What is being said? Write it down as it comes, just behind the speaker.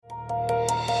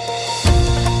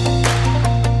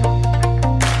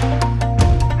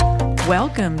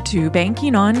Welcome to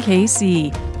Banking on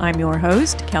KC. I'm your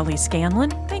host, Kelly Scanlon.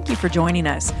 Thank you for joining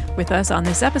us. With us on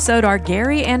this episode are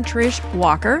Gary and Trish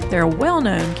Walker. They're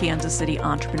well-known Kansas City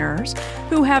entrepreneurs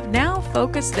who have now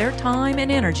focused their time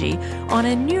and energy on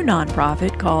a new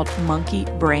nonprofit called Monkey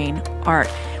Brain Art,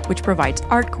 which provides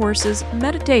art courses,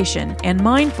 meditation, and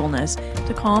mindfulness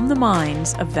to calm the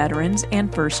minds of veterans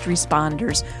and first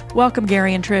responders. Welcome,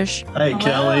 Gary and Trish. Hey,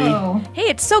 Hello. Kelly. Hey,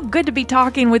 it's so good to be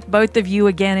talking with both of you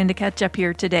again and to catch up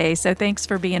here today. So thanks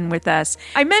for being with us.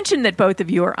 I mentioned that both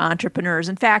of you are entrepreneurs.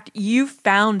 In fact, you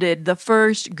founded the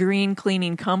first green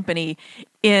cleaning company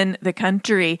in the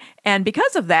country. And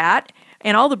because of that,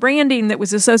 and all the branding that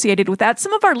was associated with that,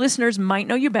 some of our listeners might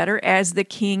know you better as the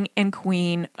king and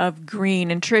queen of green.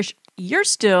 And Trish, you're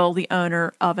still the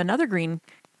owner of another green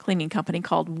cleaning company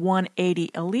called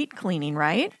 180 Elite Cleaning,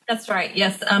 right? That's right.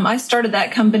 Yes. I started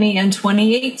that company in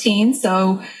 2018.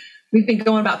 So we've been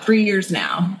going about 3 years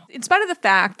now. In spite of the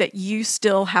fact that you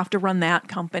still have to run that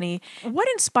company, what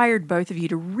inspired both of you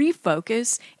to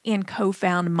refocus and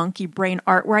co-found Monkey Brain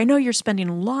Art, where I know you're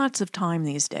spending lots of time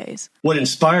these days? What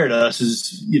inspired us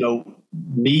is,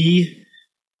 me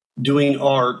doing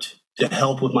art to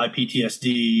help with my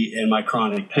PTSD and my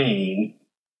chronic pain,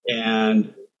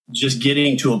 and just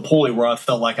getting to a point where I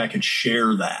felt like I could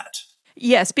share that.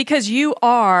 Yes, because you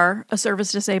are a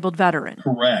service-disabled veteran.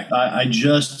 Correct. I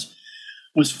just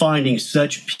was finding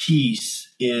such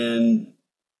peace in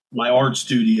my art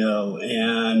studio,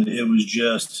 and it was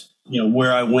just,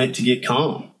 where I went to get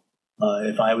calm.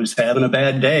 If I was having a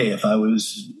bad day, if I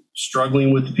was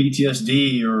struggling with the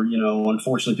PTSD, or,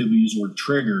 unfortunately people use the word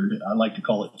triggered, I like to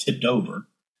call it tipped over.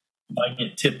 If I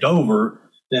get tipped over,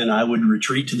 then I would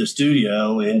retreat to the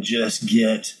studio and just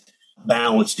get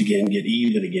balanced again, get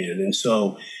even again. And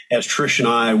so as Trish and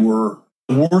I were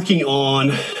working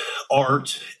on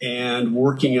art and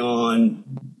working on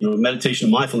meditation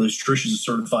and mindfulness, Trish is a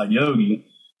certified yogi.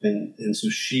 And so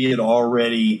she had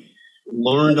already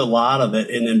learned a lot of it.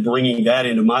 And then bringing that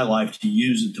into my life to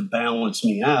use it to balance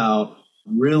me out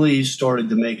really started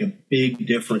to make a big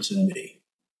difference in me.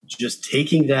 Just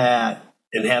taking that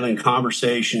and having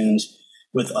conversations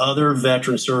with other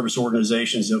veteran service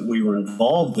organizations that we were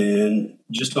involved in,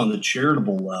 just on the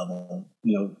charitable level,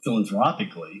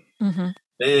 philanthropically,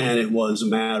 then it was a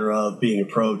matter of being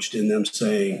approached and them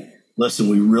saying, listen,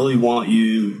 we really want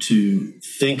you to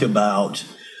think about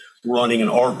running an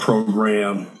art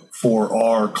program for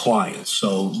our clients,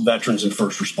 so veterans and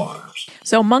first responders.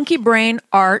 So Monkey Brain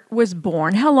Art was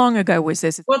born. How long ago was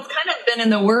this? Well, it's kind of been in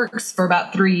the works for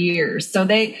about 3 years. So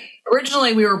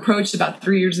originally we were approached about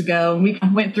 3 years ago, and we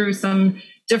went through some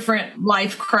different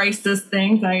life crisis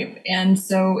things. And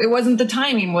so the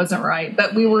timing wasn't right,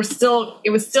 but it was still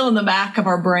in the back of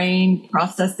our brain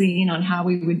processing on how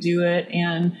we would do it.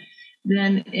 And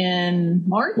then in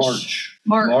March.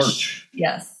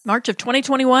 Yes. March of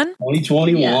 2021?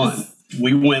 2021. Yes.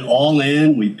 We went all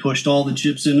in. We pushed all the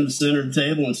chips into the center of the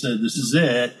table and said, this is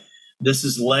it. This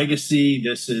is legacy.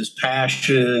 This is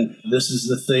passion. This is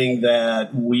the thing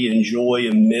that we enjoy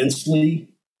immensely.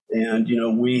 And,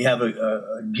 we have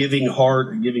a giving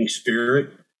heart, a giving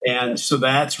spirit. And so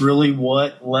that's really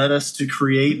what led us to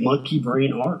create Monkey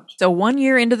Brain Art. So 1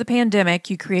 year into the pandemic,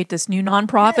 you create this new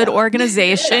nonprofit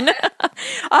organization.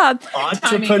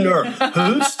 Entrepreneur.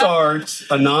 Who starts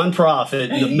a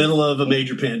nonprofit in the middle of a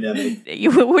major pandemic?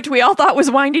 Which we all thought was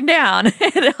winding down.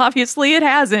 And obviously it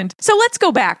hasn't. So let's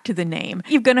go back to the name.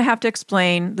 You're going to have to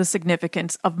explain the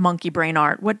significance of Monkey Brain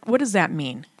Art. What does that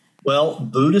mean? Well,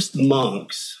 Buddhist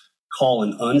monks call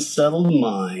an unsettled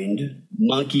mind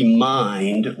monkey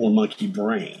mind or monkey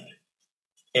brain.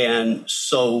 And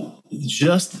so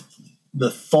just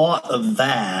the thought of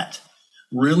that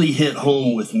really hit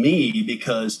home with me,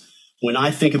 because when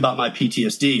I think about my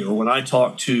PTSD, or when I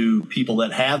talk to people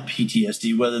that have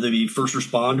PTSD, whether they be first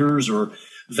responders or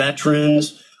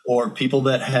veterans or people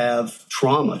that have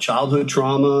trauma, childhood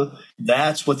trauma,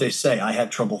 that's what they say. I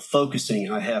have trouble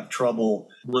focusing. I have trouble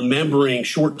remembering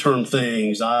short-term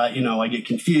things. I get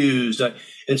confused.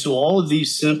 And so all of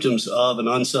these symptoms of an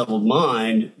unsettled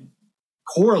mind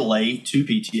correlate to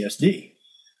PTSD.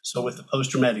 So with the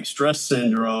post-traumatic stress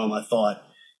syndrome, I thought,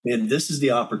 man, this is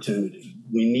the opportunity.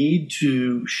 We need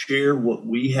to share what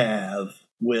we have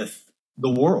with the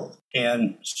world.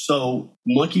 And so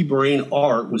Monkey Brain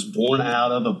Art was born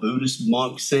out of a Buddhist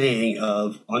monk saying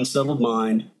of unsettled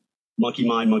mind, monkey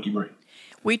brain.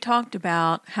 We talked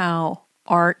about how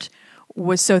art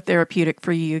was so therapeutic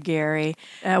for you, Gary.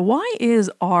 Why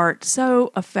is art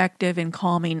so effective in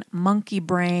calming monkey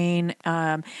brain?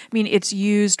 It's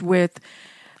used with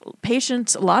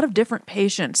patients, a lot of different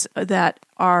patients that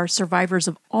are survivors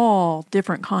of all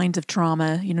different kinds of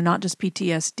trauma, not just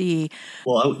PTSD.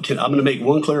 Well, I'm going to make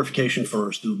one clarification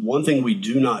first. The one thing we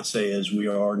do not say is we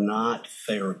are not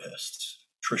therapists.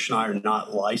 Trish and I are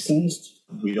not licensed.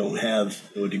 We don't have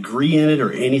a degree in it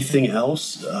or anything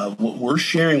else. What we're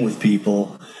sharing with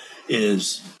people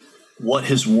is what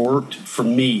has worked for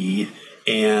me.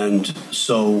 And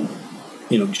so,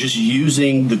 just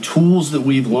using the tools that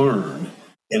we've learned,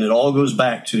 and it all goes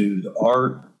back to the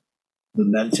art, the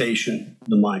meditation,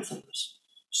 the mindfulness.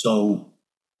 So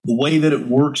the way that it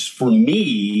works for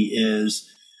me is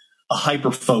a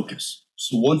hyper focus.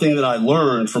 So one thing that I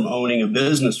learned from owning a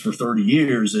business for 30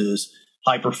 years is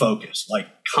hyper focus, like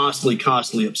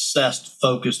constantly obsessed,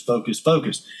 focused.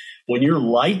 When you're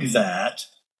like that,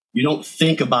 you don't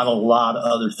think about a lot of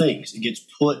other things. It gets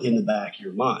put in the back of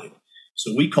your mind.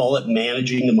 So we call it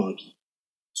managing the monkey.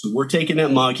 So we're taking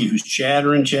that monkey who's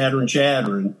chattering,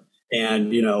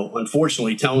 and,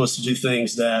 unfortunately telling us to do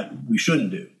things that we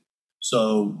shouldn't do.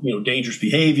 So, dangerous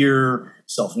behavior,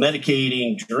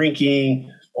 self-medicating,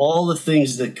 drinking, all the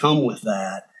things that come with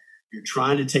that. You're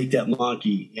trying to take that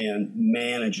monkey and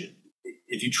manage it.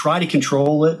 If you try to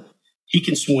control it, he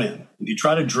can swim. If you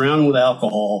try to drown with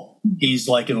alcohol, he's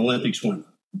like an Olympic swimmer.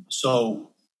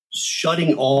 So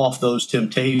shutting off those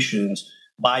temptations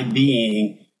by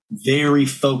being very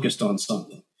focused on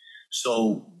something.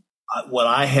 So what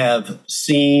I have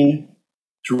seen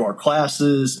through our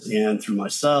classes and through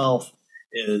myself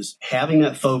is having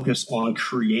that focus on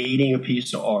creating a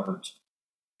piece of art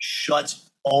shuts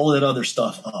all that other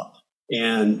stuff up.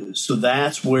 And so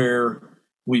that's where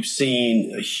we've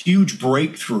seen a huge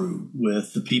breakthrough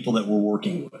with the people that we're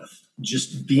working with.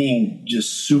 Just being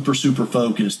super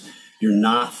focused. You're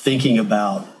not thinking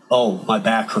about, oh, my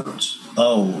back hurts.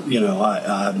 Oh,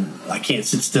 I can't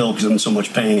sit still because I'm in so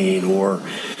much pain. Or,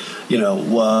 did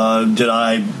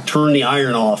I turn the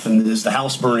iron off and is the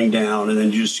house burning down? And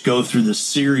then just go through the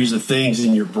series of things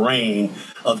in your brain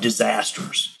of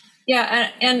disasters. Yeah,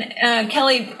 and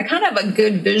Kelly, I kind of have a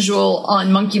good visual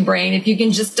on monkey brain. If you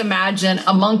can just imagine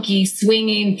a monkey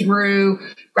swinging through,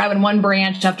 grabbing one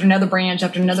branch after another branch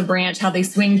after another branch, how they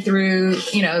swing through,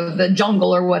 the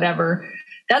jungle or whatever.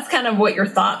 That's kind of what your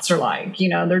thoughts are like.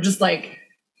 They're just like,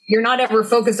 you're not ever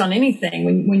focused on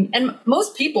anything. And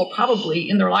most people probably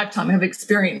in their lifetime have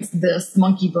experienced this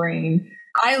monkey brain.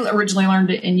 I originally learned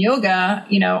it in yoga,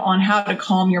 on how to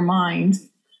calm your mind.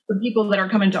 The people that are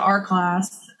coming to our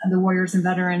class, the warriors and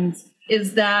veterans,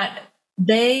 is that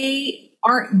they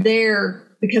aren't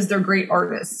there because they're great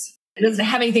artists. It doesn't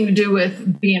have anything to do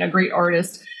with being a great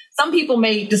artist. Some people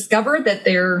may discover that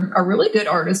they're a really good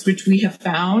artist, which we have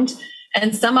found.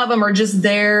 And some of them are just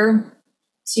there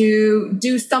to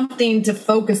do something to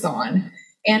focus on.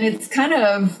 And it's kind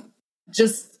of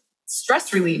just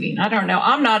stress relieving. I don't know.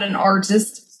 I'm not an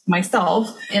artist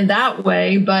myself in that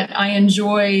way, but I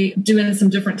enjoy doing some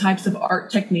different types of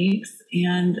art techniques.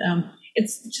 And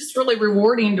it's just really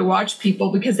rewarding to watch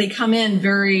people because they come in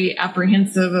very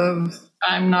apprehensive of,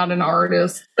 I'm not an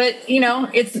artist. But,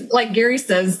 it's like Gary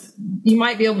says, you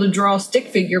might be able to draw a stick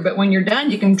figure, but when you're done,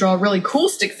 you can draw a really cool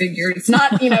stick figure. It's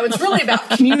not, it's really about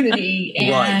community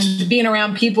and right. Being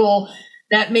around people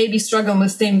that may be struggling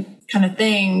with the same kind of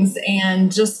things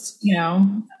and just,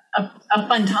 a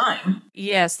fun time.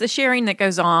 Yes, the sharing that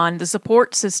goes on, the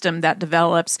support system that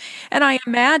develops. And I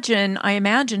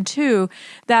imagine too,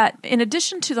 that in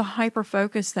addition to the hyper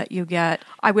focus that you get,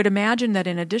 I would imagine that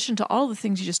in addition to all the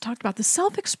things you just talked about, the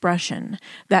self-expression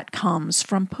that comes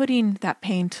from putting that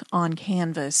paint on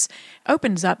canvas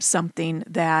opens up something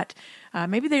that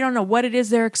maybe they don't know what it is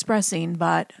they're expressing,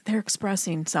 but they're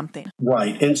expressing something.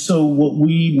 Right. And so what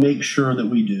we make sure that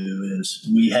we do is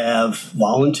we have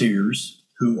volunteers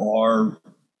who are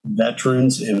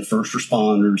veterans and first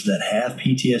responders that have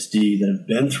PTSD, that have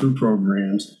been through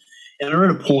programs, and are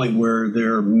at a point where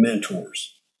they're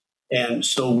mentors. And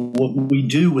so what we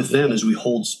do with them is we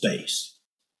hold space.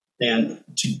 And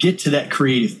to get to that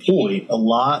creative point, a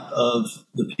lot of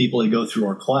the people that go through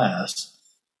our class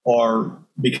are,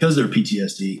 because they're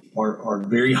PTSD, are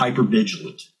very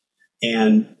hypervigilant.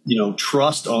 And,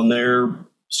 trust on their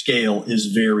scale is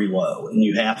very low, and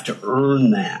you have to earn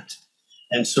that.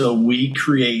 And so we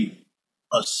create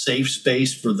a safe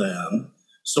space for them.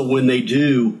 So when they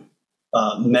do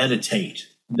meditate,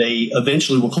 they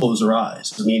eventually will close their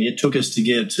eyes. I mean, it took us to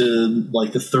get to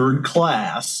like the third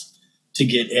class to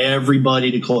get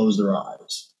everybody to close their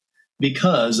eyes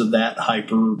because of that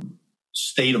hyper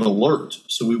state of alert.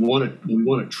 So we want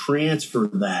to transfer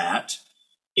that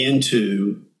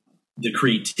into the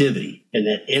creativity and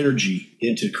that energy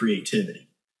into creativity.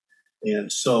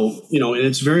 And so, and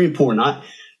it's very important.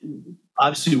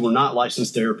 Obviously, we're not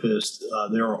licensed therapists.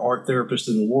 There are art therapists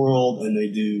in the world, and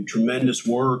they do tremendous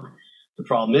work. The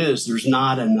problem is there's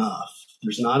not enough.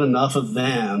 There's not enough of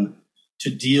them to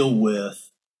deal with,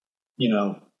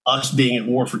 us being at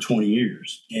war for 20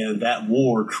 years and that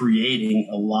war creating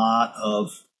a lot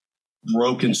of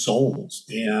broken souls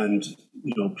and,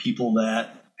 people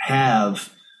that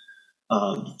have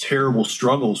terrible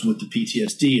struggles with the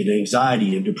PTSD and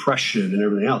anxiety and depression and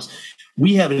everything else.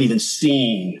 We haven't even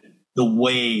seen the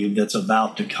wave that's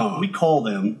about to come. We call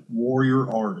them warrior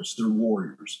artists. They're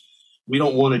warriors. We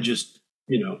don't want to just,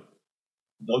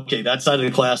 okay, that side of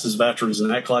the class is veterans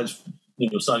and that class,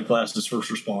 side of the class is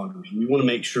first responders. We want to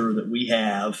make sure that we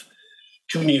have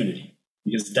community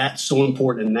because that's so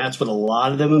important. And that's what a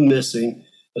lot of them are missing,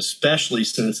 especially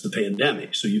since the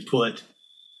pandemic. So you put,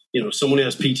 someone who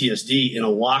has PTSD in a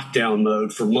lockdown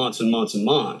mode for months and months and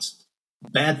months,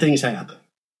 bad things happen.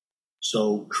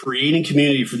 So creating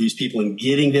community for these people and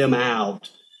getting them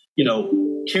out,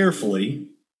 carefully,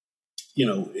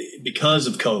 because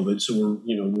of COVID. So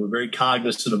we're very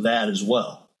cognizant of that as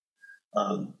well.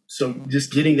 So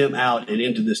just getting them out and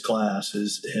into this class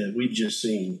we've just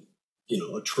seen,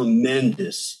 a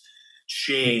tremendous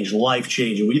change, life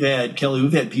changing. We've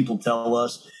had people tell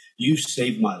us, "You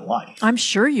saved my life." I'm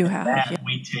sure you have. That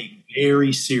we take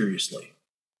very seriously.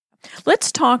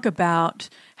 Let's talk about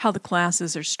how the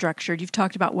classes are structured. You've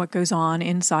talked about what goes on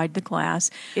inside the class.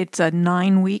 It's a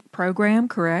 9-week program,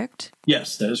 correct?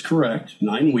 Yes, that is correct.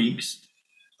 9 weeks.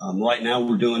 Right now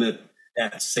we're doing it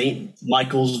at St.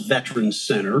 Michael's Veterans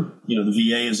Center. The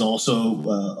VA is also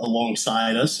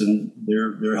alongside us, and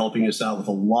they're helping us out with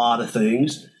a lot of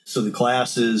things. So the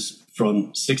class is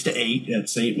from 6 to 8 at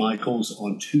St. Michael's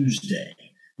on Tuesday.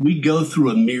 We go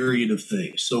through a myriad of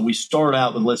things. So we start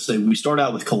out with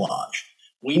collage.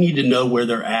 We need to know where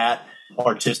they're at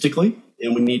artistically,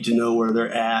 and we need to know where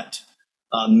they're at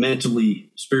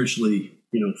mentally, spiritually,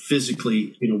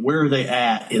 physically, where are they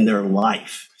at in their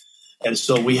life? And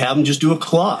so we have them just do a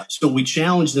collage. So we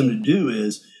challenge them to do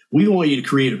is we want you to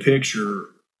create a picture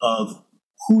of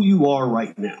who you are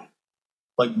right now.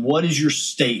 Like, what is your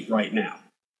state right now?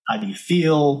 How do you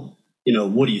feel?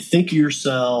 What do you think of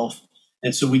yourself?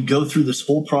 And so we go through this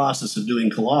whole process of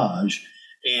doing collage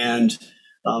and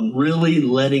really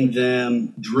letting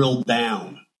them drill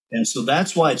down. And so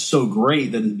that's why it's so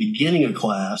great that at the beginning of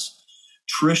class,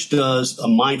 Trish does a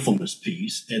mindfulness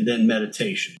piece and then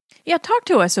meditation. Yeah, talk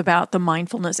to us about the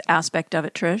mindfulness aspect of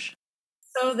it, Trish.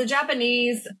 So the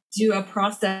Japanese do a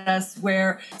process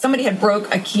where somebody had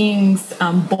broke a king's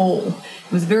bowl.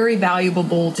 It was a very valuable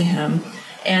bowl to him.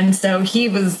 And so he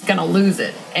was going to lose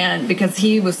it. And because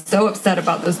he was so upset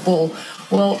about this bowl,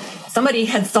 well, somebody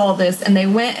had saw this and they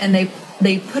went and they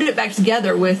put it back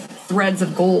together with threads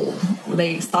of gold.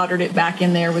 They soldered it back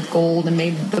in there with gold and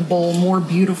made the bowl more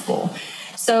beautiful.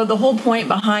 So the whole point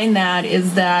behind that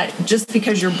is that just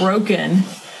because you're broken,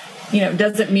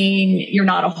 doesn't mean you're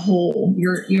not a whole.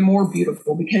 You're more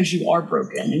beautiful because you are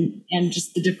broken and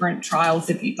just the different trials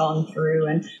that you've gone through.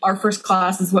 And our first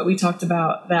class is what we talked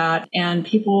about that. And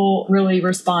people really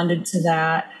responded to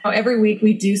that. Every week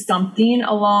we do something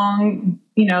along,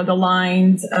 the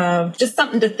lines of just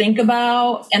something to think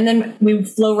about. And then we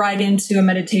flow right into a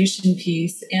meditation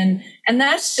piece. And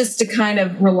that's just to kind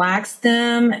of relax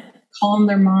them, calm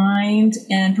their mind,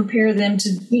 and prepare them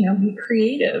to, be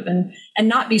creative and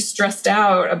not be stressed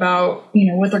out about,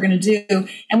 what they're going to do.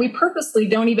 And we purposely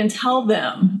don't even tell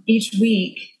them each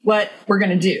week what we're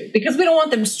going to do because we don't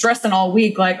want them stressing all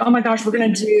week. Like, oh my gosh, we're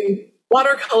going to do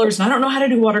watercolors. And I don't know how to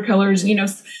do watercolors.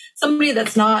 Somebody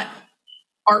that's not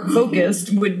art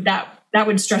focused that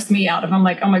would stress me out if I'm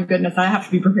like, oh my goodness, I have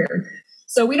to be prepared.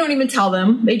 So we don't even tell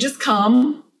them. They just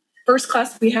come. First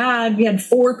class we had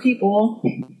 4 people.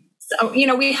 So,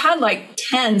 we had like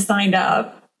 10 signed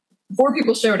up. 4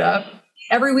 people showed up.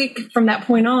 Every week from that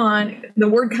point on, the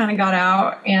word kind of got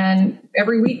out. And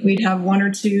every week we'd have 1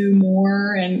 or 2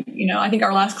 more. And, I think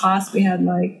our last class we had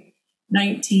like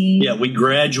 19. Yeah, we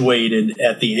graduated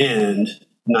at the end,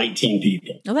 19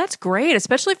 people. Oh, that's great,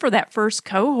 especially for that first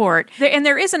cohort. And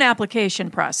there is an application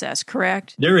process,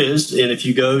 correct? There is. And if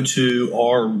you go to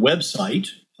our website,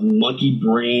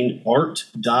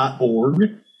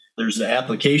 monkeybrainart.org, there's the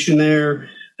application there.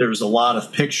 There's a lot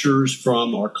of pictures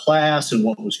from our class and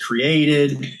what was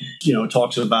created. It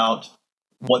talks about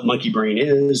what Monkey Brain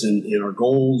is and our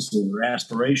goals and our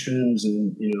aspirations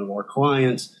and, our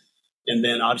clients. And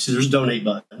then obviously there's a donate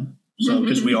button. So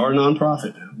because we are a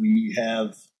nonprofit now, we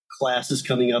have classes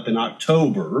coming up in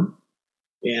October.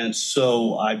 And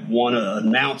so I want to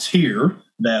announce here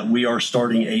that we are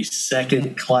starting a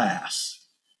second class.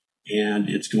 And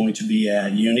it's going to be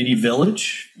at Unity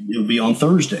Village. It'll be on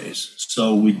Thursdays.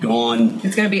 So we've gone.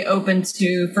 It's going to be open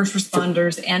to first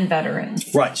responders and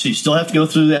veterans. Right. So you still have to go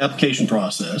through the application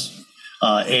process.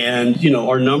 And,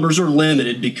 our numbers are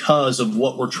limited because of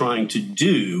what we're trying to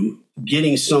do,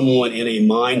 getting someone in a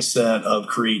mindset of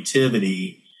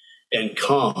creativity and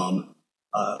calm.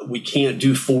 We can't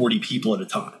do 40 people at a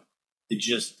time. It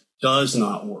just does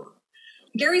not work.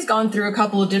 Gary's gone through a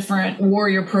couple of different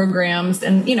warrior programs,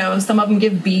 and, some of them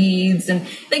give beads, and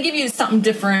they give you something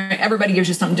different. Everybody gives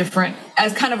you something different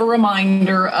as kind of a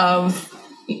reminder of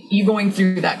you going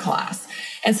through that class.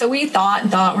 And so we thought,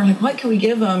 we're like, what can we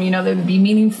give them, that would be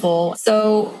meaningful?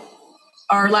 So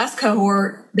our last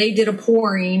cohort, they did a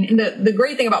pouring. And the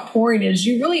great thing about pouring is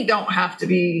you really don't have to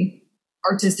be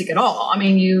artistic at all. I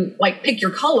mean, you pick your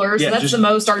colors. Yeah, so that's the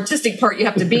most artistic part you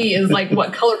have to be is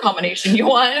what color combination you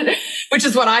want, which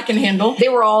is what I can handle. They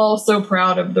were all so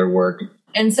proud of their work.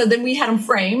 And so then we had them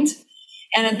framed.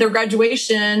 And at their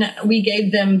graduation, we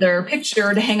gave them their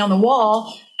picture to hang on the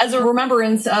wall as a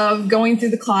remembrance of going through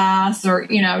the class, or,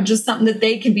 just something that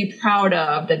they can be proud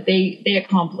of, that they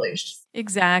accomplished.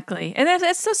 Exactly. And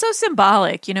that's so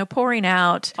symbolic, pouring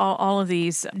out all of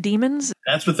these demons.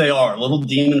 That's what they are, little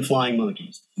demon flying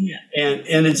monkeys. Yeah.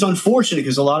 And it's unfortunate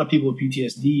because a lot of people with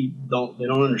PTSD don't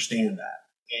understand that.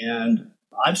 And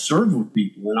I've served with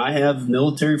people, and I have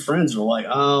military friends who are like,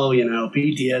 oh,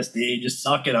 PTSD, just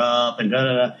suck it up and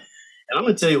da-da-da. And I'm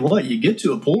going to tell you what, you get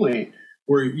to a point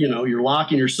where, you're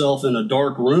locking yourself in a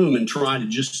dark room and trying to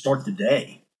just start the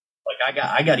day.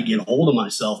 I got to get a hold of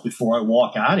myself before I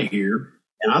walk out of here,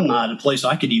 and I'm not in a place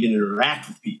I could even interact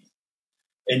with people.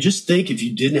 And just think, if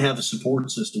you didn't have a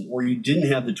support system or you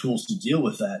didn't have the tools to deal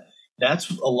with that, that's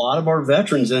a lot of our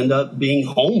veterans end up being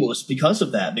homeless because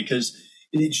of that, because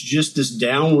it's just this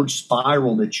downward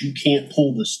spiral that you can't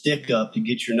pull the stick up to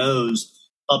get your nose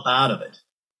up out of it.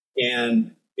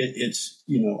 And it's,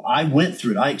 I went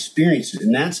through it, I experienced it.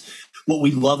 And that's what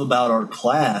we love about our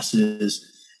class is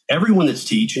everyone that's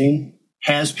teaching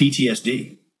has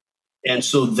PTSD. And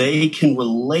so they can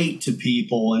relate to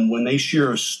people. And when they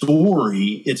share a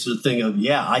story, it's a thing of,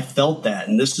 yeah, I felt that.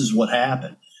 And this is what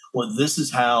happened. Or this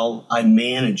is how I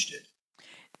managed it.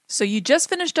 So you just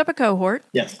finished up a cohort.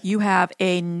 Yes. You have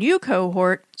a new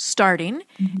cohort starting,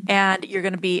 and you're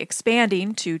going to be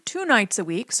expanding to 2 nights a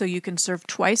week so you can serve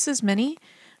twice as many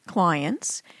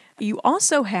clients. You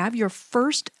also have your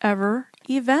first ever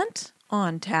event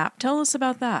on tap. Tell us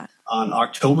about that. On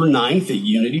October 9th at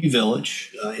Unity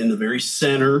Village, in the very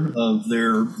center of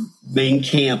their main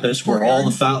campus, where all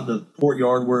the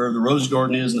courtyard, where the Rose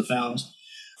Garden is and the fountains,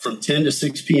 from 10 to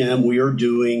 6 p.m., we are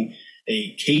doing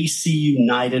a KC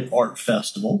United Art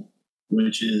Festival,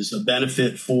 which is a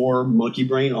benefit for Monkey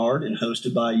Brain Art and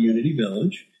hosted by Unity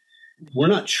Village. We're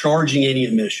not charging any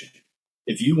admission.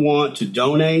 If you want to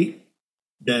donate,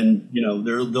 then,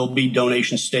 there'll be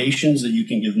donation stations that you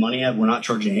can give money at. We're not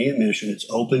charging any admission. It's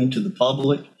open to the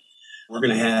public. We're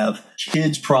going to have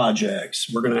kids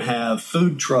projects. We're going to have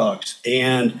food trucks.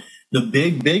 And the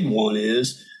big one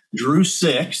is Drew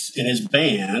Six and his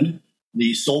band,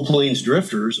 the Soul Plains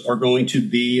Drifters, are going to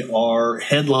be our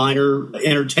headliner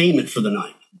entertainment for the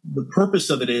night. The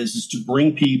purpose of it is to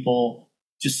bring people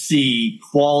to see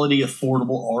quality,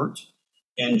 affordable art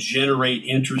and generate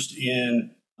interest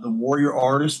in the warrior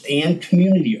artists and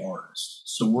community artists.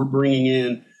 So we're bringing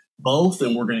in both,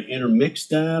 and we're going to intermix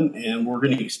them, and we're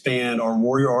going to expand our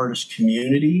warrior artist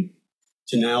community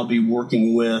to now be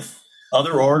working with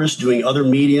other artists, doing other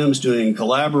mediums, doing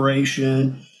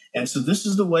collaboration. And so this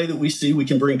is the way that we see we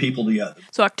can bring people together.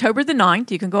 So October the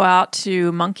 9th, you can go out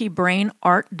to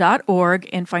monkeybrainart.org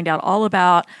and find out all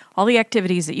about all the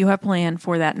activities that you have planned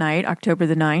for that night, October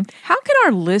the 9th. How can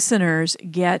our listeners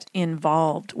get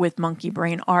involved with Monkey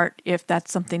Brain Art if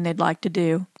that's something they'd like to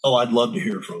do? Oh, I'd love to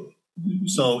hear from you.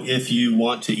 So if you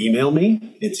want to email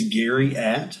me, it's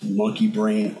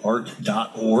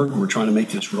Gary@monkeybrainart.org. We're trying to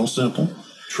make this real simple.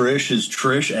 Trish is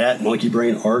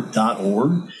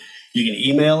Trish@monkeybrainart.org. You can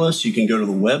email us. You can go to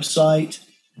the website.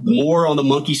 The more on the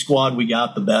Monkey Squad we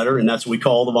got, the better. And that's what we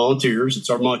call the volunteers. It's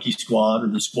our Monkey Squad, or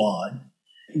the squad.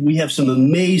 We have some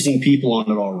amazing people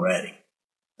on it already.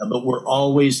 But we're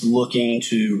always looking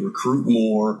to recruit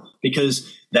more, because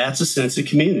that's a sense of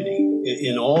community.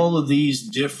 In all of these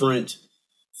different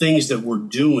things that we're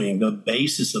doing, the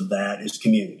basis of that is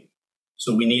community.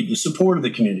 So we need the support of the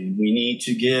community. We need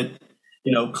to get,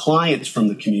 clients from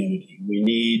the community. We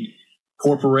need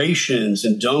corporations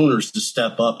and donors to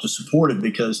step up to support it,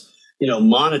 because,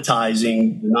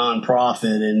 monetizing the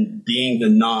nonprofit and being the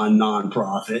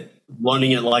non-nonprofit,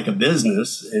 running it like a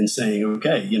business and saying,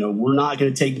 okay, we're not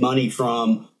going to take money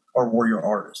from are warrior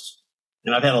artists.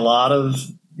 And I've had a lot of,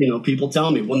 people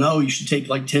tell me, well, no, you should take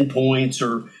like 10 points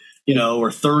or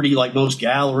 30 like most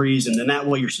galleries. And then that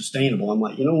way you're sustainable. I'm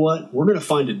like, you know what? We're going to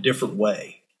find a different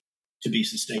way to be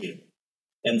sustainable.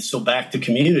 And so back to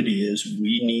community is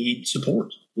we need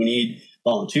support. We need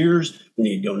volunteers. We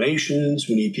need donations.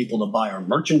 We need people to buy our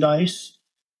merchandise.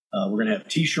 We're going to have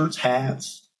T-shirts,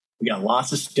 hats. We got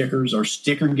lots of stickers. Our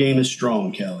sticker game is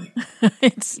strong, Kelly.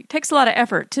 It takes a lot of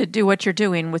effort to do what you're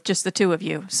doing with just the two of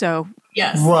you. So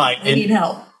yes, right. We need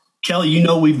help. Kelly,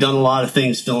 we've done a lot of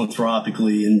things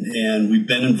philanthropically, and we've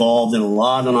been involved in a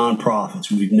lot of nonprofits.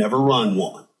 We've never run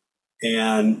one.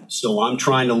 And so I'm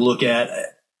trying to look at,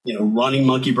 running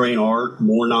Monkey Brain Art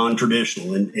more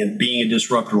non-traditional and being a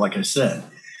disruptor, like I said.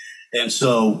 And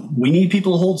so we need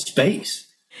people to hold space.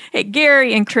 Hey,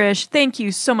 Gary and Trish, thank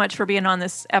you so much for being on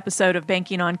this episode of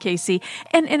Banking on KC.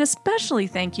 And especially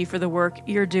thank you for the work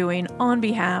you're doing on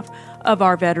behalf of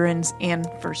our veterans and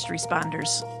first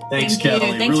responders. Thanks,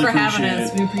 Kelly. Thanks really for having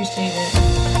us. We appreciate it.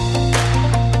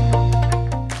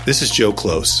 This is Joe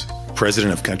Close,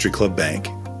 president of Country Club Bank.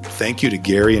 Thank you to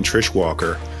Gary and Trish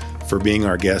Walker for being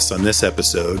our guests on this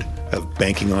episode of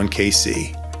Banking on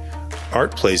KC.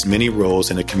 Art plays many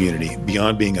roles in a community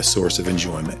beyond being a source of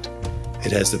enjoyment.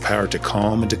 It has the power to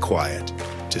calm and to quiet,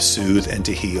 to soothe and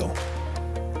to heal.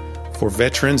 For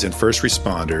veterans and first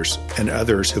responders and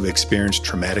others who've experienced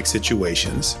traumatic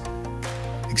situations,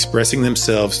 expressing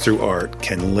themselves through art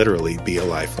can literally be a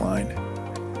lifeline.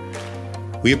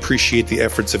 We appreciate the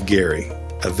efforts of Gary,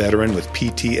 a veteran with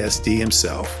PTSD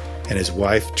himself, and his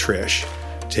wife, Trish,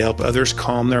 to help others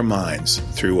calm their minds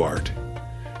through art.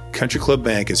 Country Club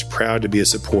Bank is proud to be a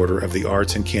supporter of the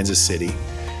arts in Kansas City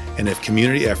and of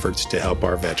community efforts to help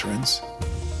our veterans.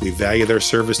 We value their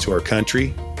service to our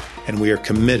country, and we are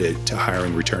committed to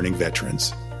hiring returning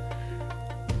veterans.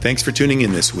 Thanks for tuning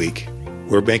in this week.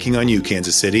 We're banking on you,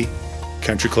 Kansas City.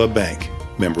 Country Club Bank,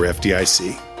 member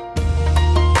FDIC.